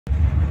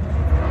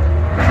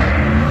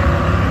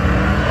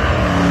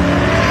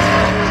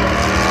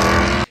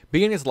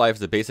Beginning his life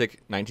as a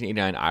basic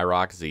 1989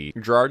 Iroc Z,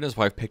 Gerard and his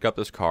wife pick up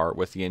this car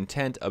with the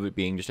intent of it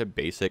being just a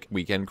basic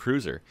weekend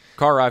cruiser. The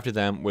car arrived to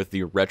them with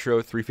the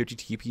retro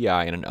 350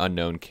 TPI and an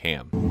unknown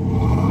cam.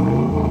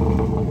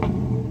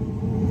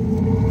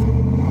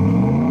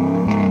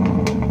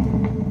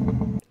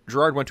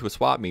 Gerard went to a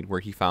swap meet where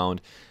he found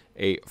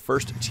a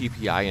First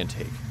TPI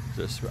intake.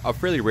 This a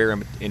fairly rare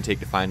intake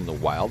to find in the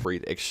wild,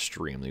 breathed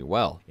extremely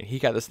well, and he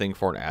got this thing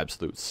for an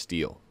absolute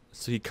steal.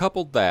 So he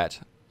coupled that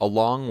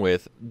along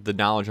with the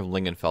knowledge of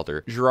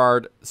Lingenfelter.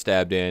 Gerard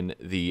stabbed in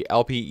the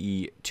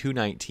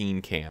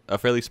LPE219 cam, a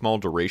fairly small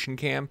duration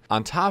cam.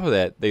 On top of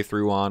that, they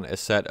threw on a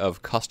set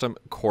of custom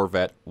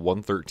Corvette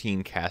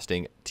 113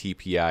 casting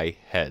TPI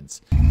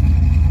heads.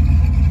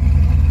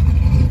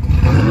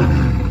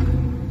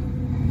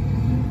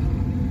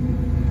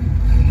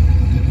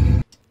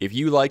 If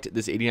you liked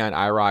this 89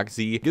 Iroc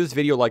Z, give this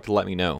video a like to let me know.